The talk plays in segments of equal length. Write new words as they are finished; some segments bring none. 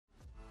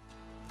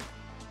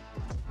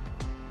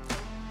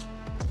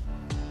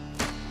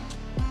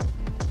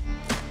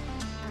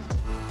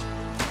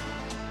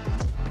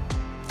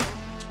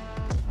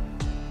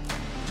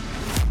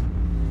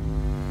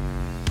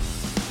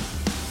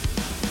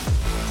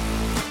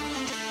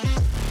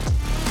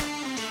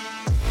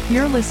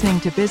You're listening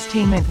to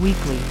Biztainment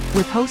Weekly,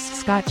 with host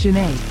Scott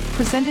Janae,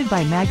 presented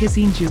by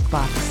Magazine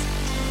Jukebox.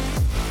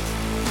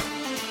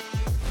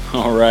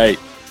 All right.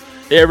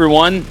 Hey,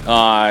 everyone.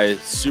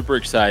 Super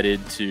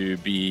excited to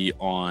be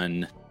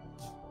on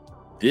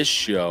this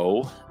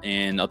show,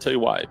 and I'll tell you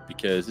why.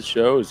 Because this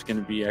show is going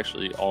to be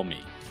actually all me.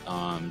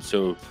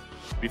 So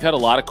we've had a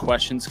lot of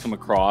questions come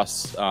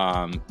across,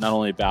 not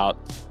only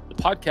about the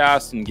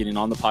podcast and getting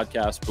on the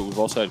podcast, but we've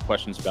also had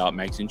questions about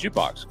Magazine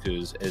Jukebox,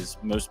 because as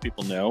most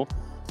people know,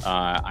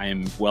 I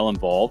am well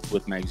involved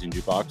with Magazine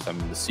Jukebox. I'm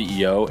the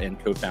CEO and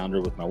co-founder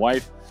with my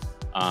wife,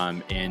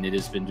 and it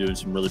has been doing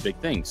some really big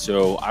things.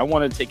 So I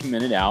want to take a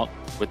minute out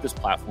with this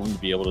platform to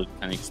be able to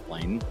kind of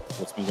explain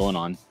what's been going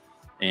on.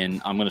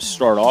 And I'm going to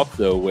start off,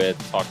 though, with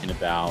talking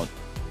about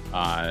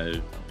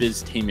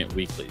Biztainment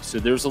Weekly. So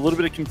there's a little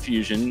bit of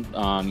confusion.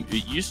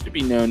 It used to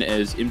be known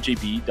as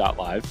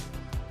mjb.live,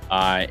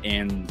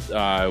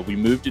 and we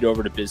moved it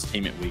over to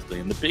Biztainment Weekly.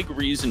 And the big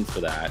reason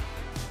for that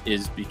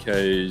is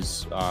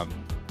because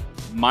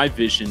my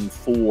vision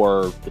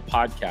for the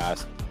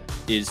podcast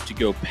is to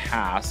go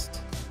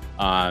past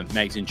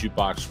Magazine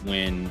Jukebox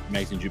when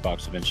Magazine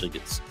Jukebox eventually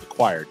gets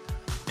acquired.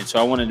 And so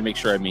I wanted to make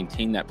sure I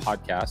maintain that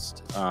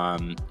podcast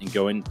and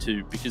go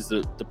into, because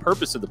the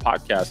purpose of the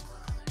podcast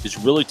is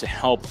really to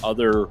help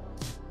other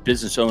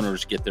business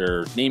owners get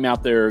their name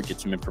out there, get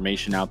some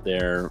information out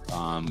there.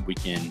 We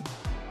can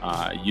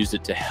use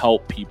it to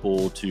help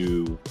people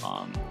to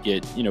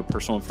get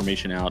personal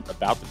information out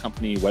about the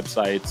company,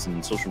 websites,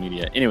 and social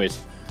media. Anyways,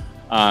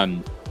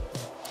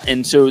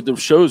 and so the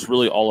show is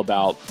really all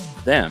about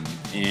them,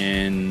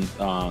 and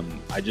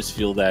I just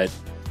feel that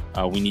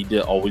we need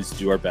to always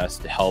do our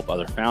best to help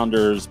other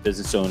founders,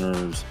 business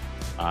owners,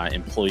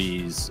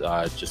 employees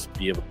just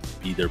be able to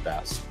be their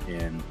best.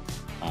 And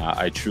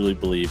I truly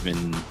believe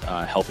in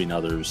helping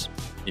others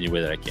any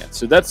way that I can.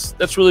 So that's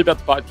really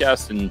about the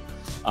podcast, and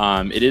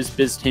it is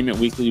Biztainment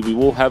Weekly. We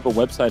will have a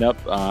website up.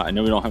 I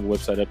know we don't have a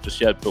website up just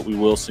yet, but we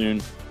will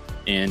soon.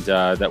 And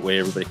that way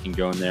everybody can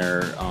go in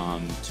there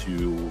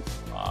to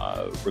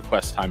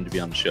request time to be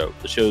on the show.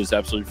 The show is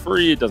absolutely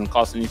free. It doesn't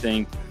cost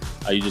anything.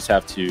 You just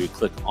have to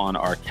click on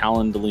our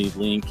Calendly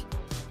link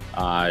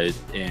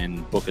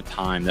and book a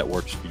time that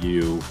works for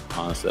you,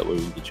 so that way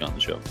we can get you on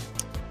the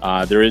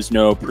show. There is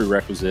no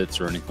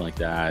prerequisites or anything like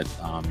that.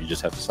 You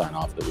just have to sign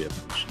off that we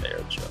have permission to air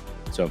the show.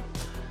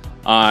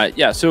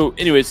 So, So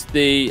anyways,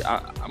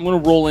 I'm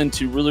going to roll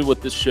into really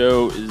what this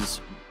show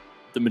is.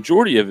 The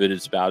majority of it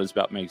is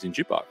about Magazine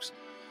Jukebox.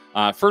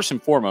 First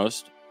and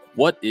foremost,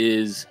 what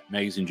is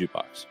Magazine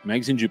Jukebox?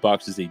 Magazine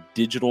Jukebox is a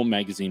digital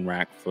magazine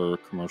rack for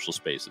commercial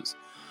spaces.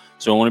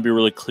 So I want to be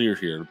really clear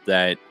here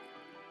that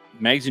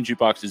Magazine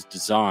Jukebox is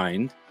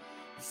designed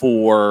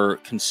for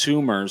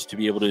consumers to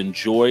be able to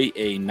enjoy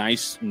a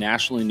nice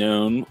nationally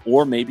known,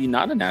 or maybe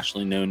not a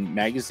nationally known,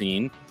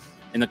 magazine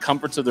in the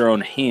comforts of their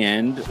own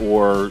hand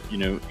or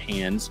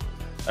hands,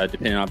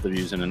 depending on if they're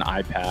using an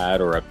iPad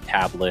or a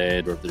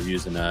tablet, or if they're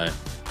using a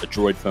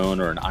Droid phone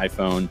or an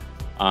iPhone,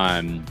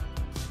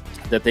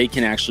 that they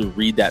can actually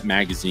read that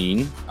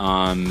magazine,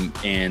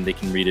 and they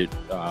can read it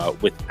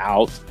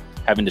without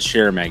having to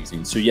share a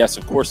magazine. So yes,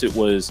 of course, it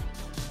was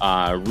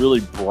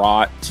really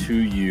brought to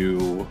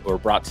you, or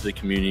brought to the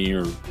community,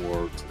 or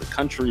to the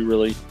country,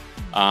 really,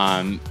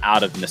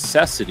 out of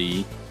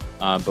necessity.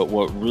 But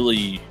what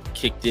really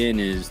kicked in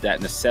is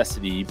that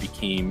necessity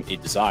became a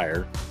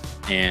desire.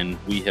 And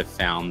we have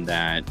found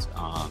that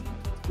a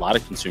lot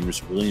of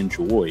consumers really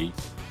enjoy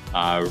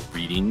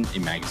reading a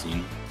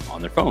magazine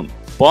on their phone.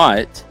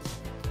 But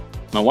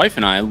my wife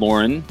and I,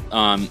 Lauren,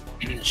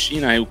 she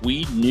and I,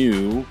 we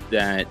knew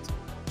that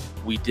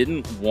we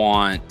didn't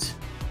want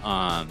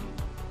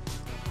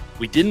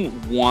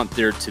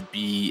there to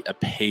be a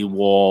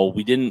paywall.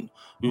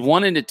 We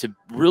wanted it to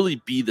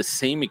really be the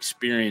same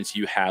experience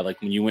you had,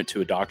 like when you went to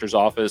a doctor's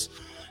office.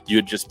 You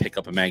would just pick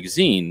up a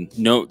magazine.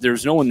 No,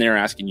 there's no one there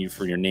asking you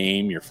for your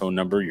name, your phone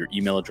number, your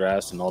email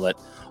address, and all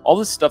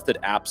this stuff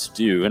that apps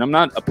do. And I'm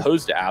not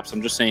opposed to apps.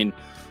 I'm just saying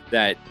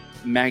that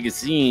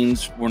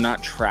magazines were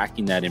not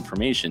tracking that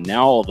information.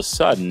 Now, all of a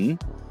sudden,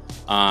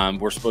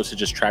 we're supposed to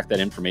just track that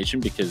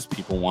information because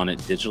people want it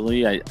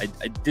digitally.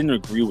 I didn't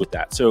agree with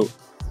that. So,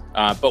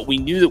 but we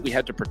knew that we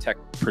had to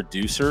protect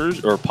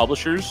producers or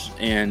publishers.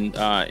 And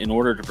in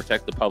order to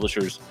protect the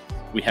publishers,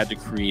 we had to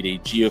create a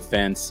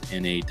geofence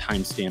and a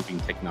time-stamping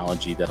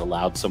technology that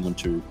allowed someone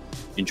to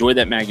enjoy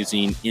that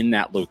magazine in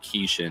that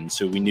location.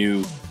 So we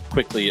knew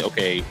quickly,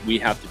 okay, we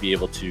have to be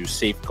able to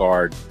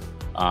safeguard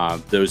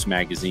those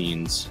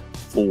magazines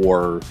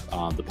for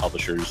the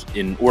publishers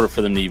in order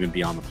for them to even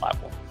be on the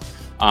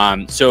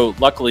platform. So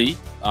luckily,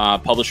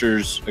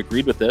 publishers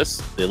agreed with this.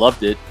 They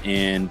loved it,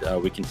 and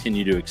we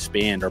continue to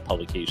expand our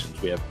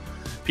publications. We have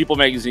People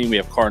Magazine, we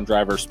have Car and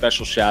Driver.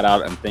 Special shout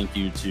out and thank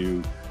you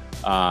to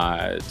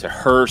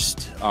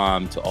Hearst,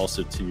 to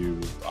also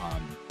to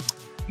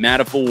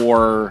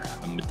Metaphor,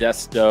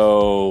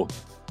 Modesto,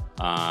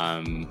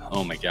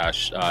 oh my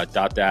gosh,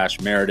 Dot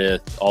Dash,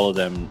 Meredith, all of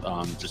them.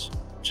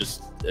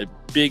 Just a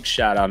big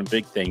shout out and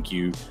big thank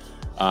you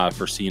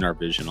for seeing our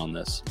vision on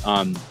this.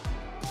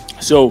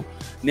 So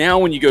now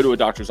when you go to a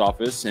doctor's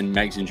office and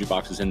Magazine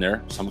Jukebox is in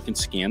there, someone can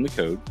scan the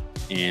code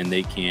and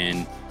they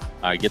can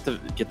get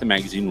the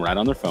magazine right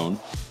on their phone,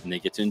 and they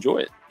get to enjoy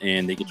it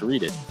and they get to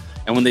read it.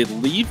 And when they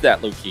leave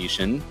that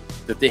location,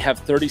 that they have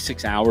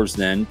 36 hours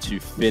then to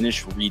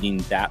finish reading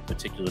that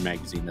particular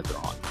magazine that they're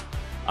on.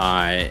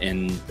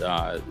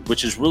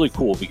 Which is really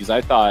cool, because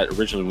I thought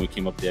originally when we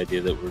came up with the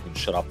idea that we were going to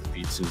shut off the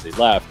feed as soon as they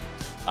left,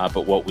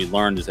 but what we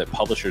learned is that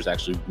publishers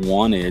actually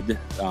wanted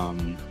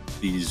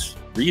these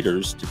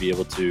readers to be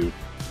able to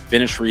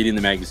finish reading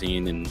the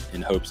magazine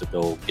in hopes that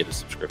they'll get a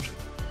subscription.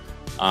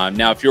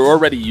 Now, if you're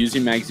already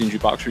using Magazine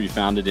Jukebox, or you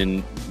found it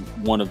in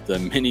one of the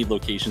many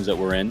locations that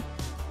we're in,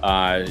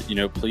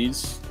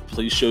 please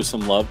show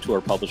some love to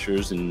our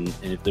publishers, and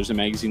if there's a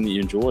magazine that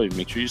you enjoy,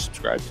 make sure you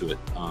subscribe to it.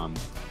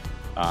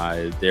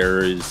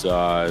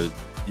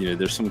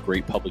 There's some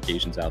great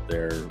publications out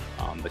there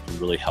that can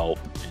really help,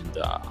 and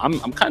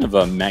I'm kind of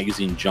a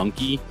magazine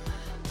junkie.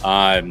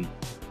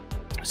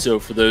 So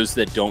for those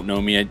that don't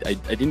know me, I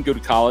didn't go to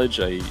college.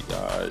 I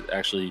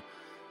actually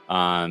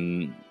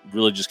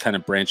really just kind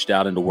of branched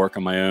out into work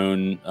on my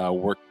own.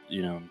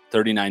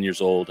 39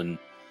 years old, and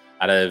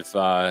out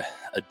of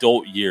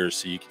adult years,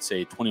 so you could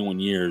say 21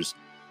 years,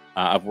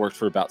 I've worked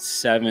for about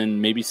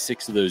 7, maybe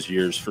 6 of those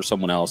years for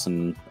someone else,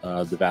 and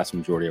the vast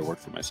majority I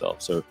worked for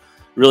myself. So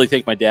really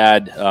thank my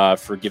dad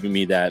for giving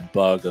me that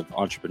bug of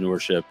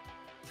entrepreneurship,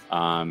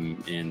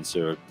 and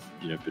so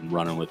been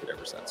running with it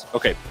ever since.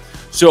 Okay,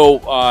 so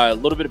a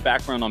little bit of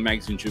background on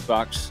Magazine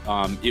Jukebox.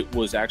 It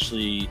was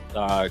actually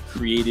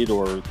created,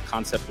 or the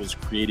concept was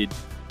created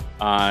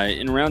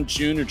in around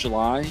June or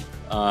July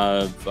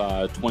of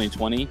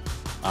 2020.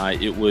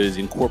 It was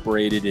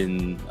incorporated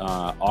in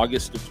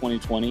August of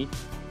 2020.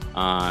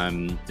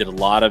 Did a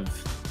lot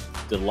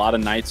of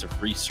nights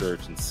of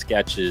research and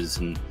sketches,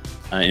 and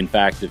in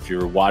fact, if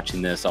you're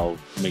watching this, I'll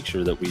make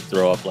sure that we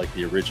throw up like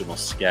the original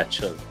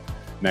sketch of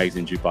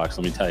Magazine Jukebox. Let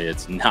me tell you,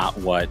 it's not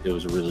what it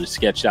was originally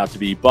sketched out to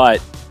be, but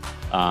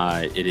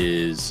it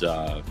is.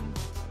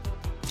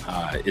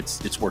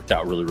 It's worked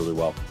out really, really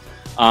well.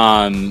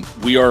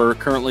 We are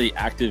currently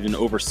active in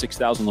over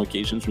 6,000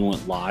 locations. We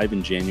went live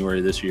in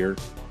January this year,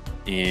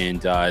 and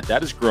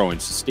that is growing.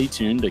 So stay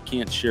tuned. I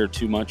can't share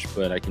too much,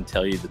 but I can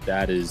tell you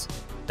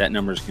that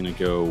number is going to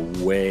go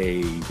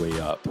way, way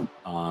up,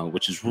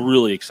 which is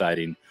really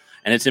exciting.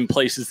 And it's in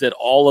places that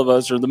all of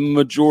us, or the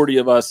majority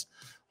of us,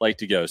 like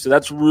to go. So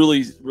that's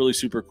really, really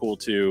super cool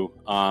too.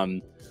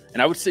 And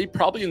I would say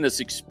probably in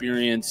this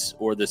experience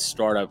or this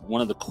startup,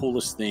 one of the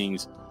coolest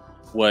things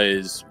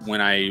was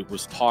when I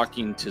was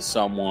talking to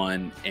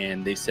someone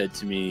and they said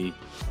to me,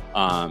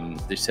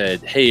 they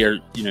said, "Hey,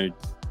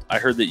 I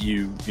heard that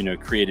you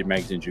created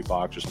Magazine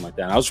Jukebox or something like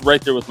that." And I was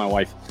right there with my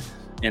wife,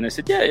 and I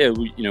said, "Yeah,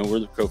 we're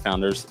the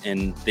co-founders."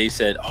 And they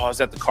said, "Oh, I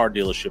was at the car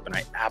dealership and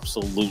I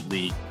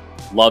absolutely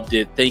loved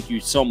it. Thank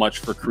you so much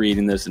for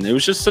creating this." And it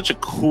was just such a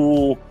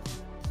cool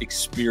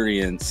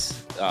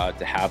experience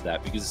to have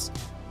that, because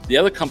the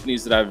other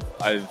companies that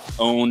I've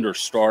owned or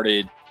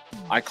started,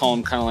 I call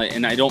them kind of like,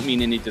 and I don't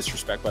mean any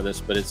disrespect by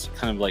this, but it's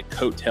kind of like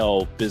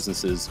coattail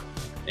businesses.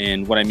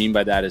 And what I mean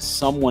by that is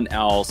someone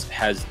else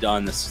has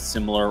done the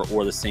similar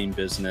or the same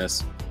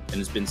business and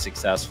has been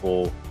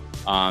successful.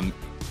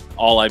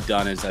 All I've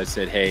done is I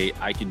said, "Hey,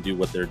 I can do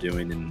what they're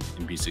doing and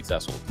be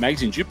successful."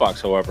 Magazine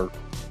Jukebox, however,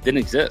 didn't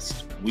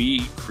exist.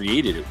 We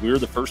created it. We were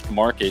the first to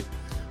market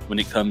when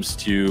it comes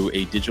to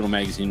a digital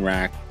magazine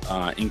rack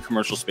in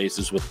commercial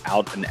spaces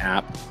without an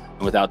app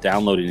and without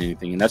downloading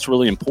anything. And that's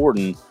really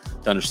important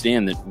to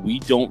understand, that we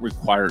don't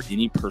require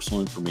any personal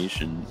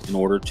information in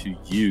order to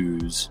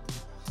use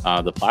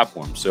the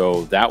platform.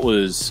 So that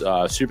was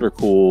super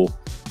cool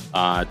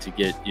to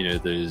get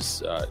those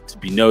to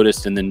be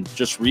noticed. And then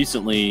just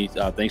recently,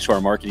 thanks to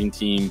our marketing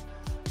team,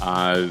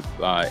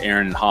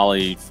 Aaron and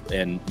Holly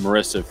and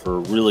Marissa, for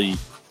really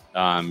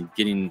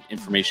getting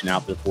information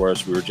out there for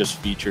us. We were just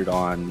featured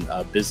on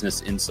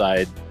Business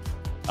Inside.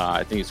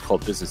 I think it's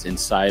called Business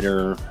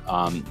Insider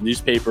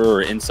newspaper,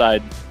 or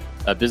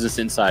Business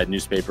Inside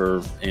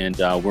newspaper, and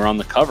we're on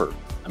the cover.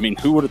 I mean,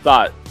 who would have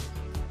thought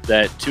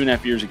that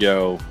 2.5 years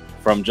ago,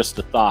 from just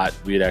a thought,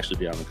 we'd actually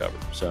be on the cover?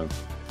 So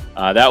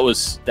that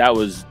was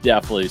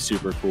definitely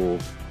super cool.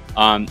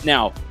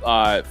 Now,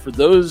 for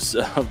those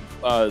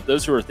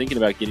who are thinking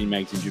about getting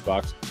Magazine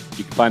Jukebox,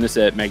 you can find us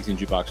at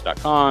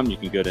magazinejukebox.com. You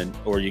can go to,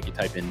 or you can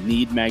type in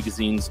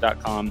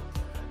needmagazines.com.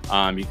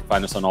 You can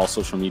find us on all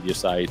social media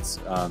sites.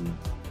 One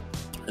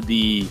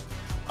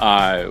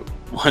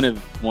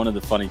of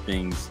the funny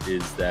things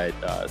is that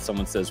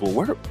someone says, "Well,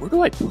 where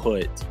do I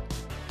put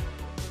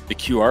the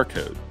QR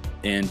code?"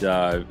 And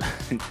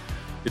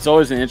it's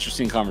always an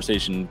interesting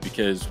conversation,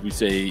 because we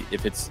say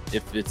if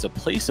it's a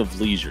place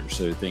of leisure,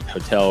 so think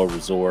hotel,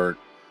 resort,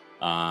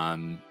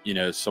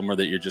 somewhere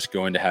that you're just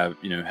going to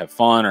have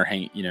fun or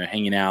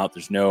hanging out.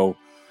 There's no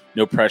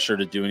pressure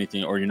to do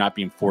anything, or you're not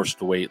being forced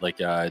to wait, like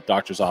a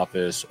doctor's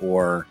office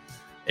or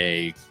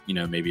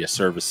maybe a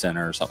service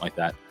center or something like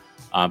that.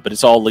 But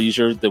it's all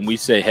leisure. Then we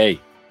say, "Hey,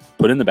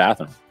 put in the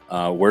bathroom."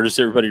 Where does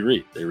everybody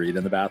read? They read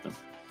in the bathroom.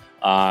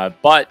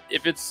 But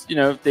if it's,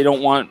 if they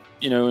don't want,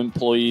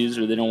 employees,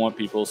 or they don't want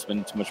people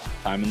spending too much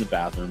time in the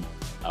bathroom,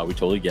 we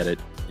totally get it.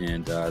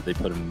 And they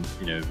put them,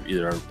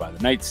 either by the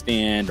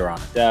nightstand or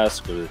on a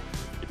desk, or they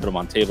put them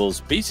on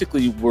tables.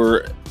 Basically,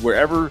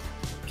 wherever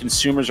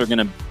consumers are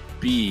going to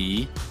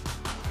be,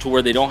 to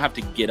where they don't have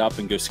to get up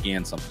and go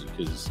scan something.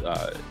 Because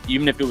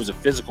even if it was a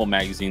physical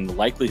magazine, the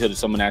likelihood of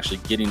someone actually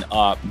getting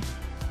up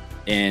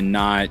and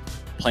not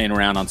playing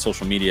around on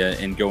social media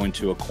and going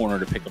to a corner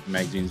to pick up a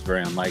magazine is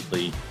very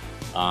unlikely.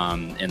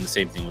 And the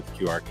same thing with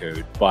the QR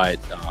code. But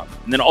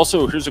and then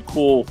also, here's a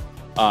cool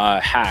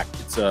hack.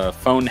 It's a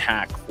phone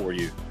hack for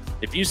you.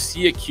 If you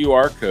see a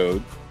QR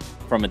code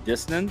from a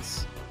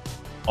distance,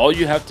 all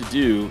you have to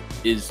do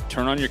is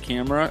turn on your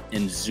camera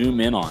and zoom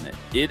in on it.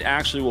 It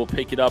actually will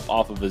pick it up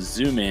off of a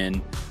zoom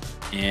in,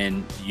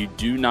 and you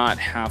do not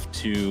have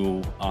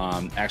to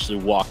actually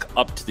walk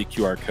up to the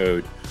QR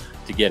code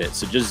to get it.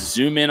 So just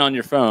zoom in on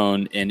your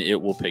phone and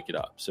it will pick it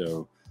up.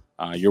 So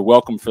you're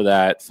welcome for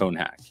that phone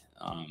hack,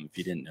 if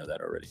you didn't know that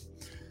already.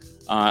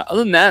 Other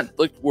than that,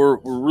 look, we're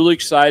really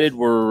excited.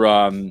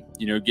 We're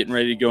getting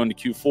ready to go into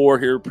Q4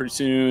 here pretty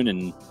soon,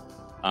 and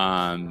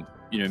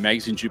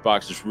Magazine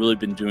Jukebox has really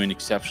been doing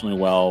exceptionally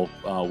well,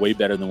 way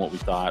better than what we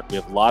thought. We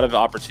have a lot of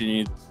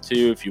opportunity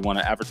too. If you want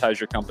to advertise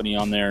your company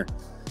on there,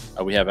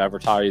 we have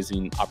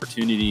advertising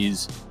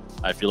opportunities.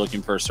 If you're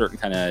looking for a certain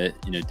kind of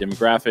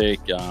demographic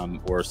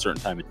or a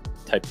certain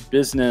type of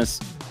business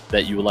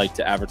that you would like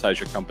to advertise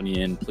your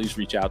company in, please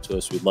reach out to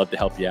us. We'd love to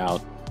help you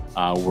out.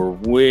 We're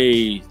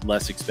way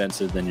less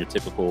expensive than your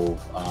typical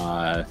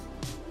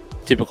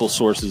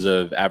sources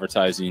of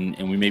advertising,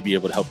 and we may be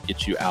able to help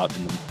get you out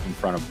in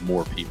front of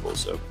more people.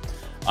 So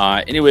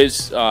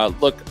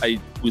look,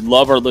 we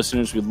love our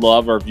listeners. We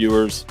love our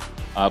viewers.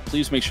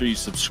 Please make sure you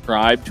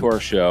subscribe to our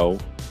show.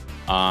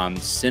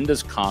 Send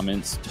us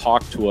comments,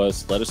 talk to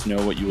us, let us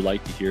know what you would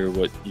like to hear.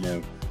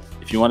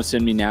 If you want to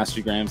send me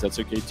nastygrams, that's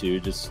okay too.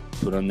 Just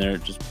put on there,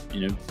 just,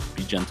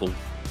 be gentle.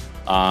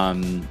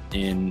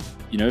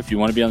 If you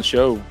want to be on the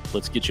show,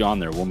 let's get you on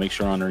there. We'll make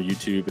sure on our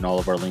YouTube and all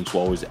of our links,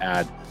 we'll always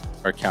add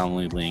our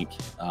Calendly link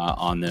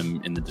on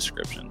them in the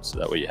description. So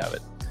that way you have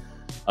it.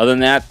 Other than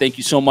that, thank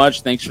you so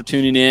much. Thanks for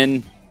tuning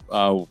in.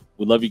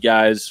 We love you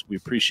guys. We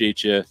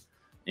appreciate you.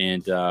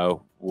 And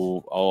I'll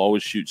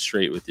always shoot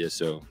straight with you.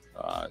 So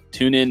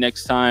tune in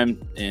next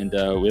time. And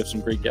we have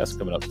some great guests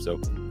coming up. So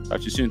talk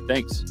to you soon.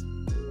 Thanks.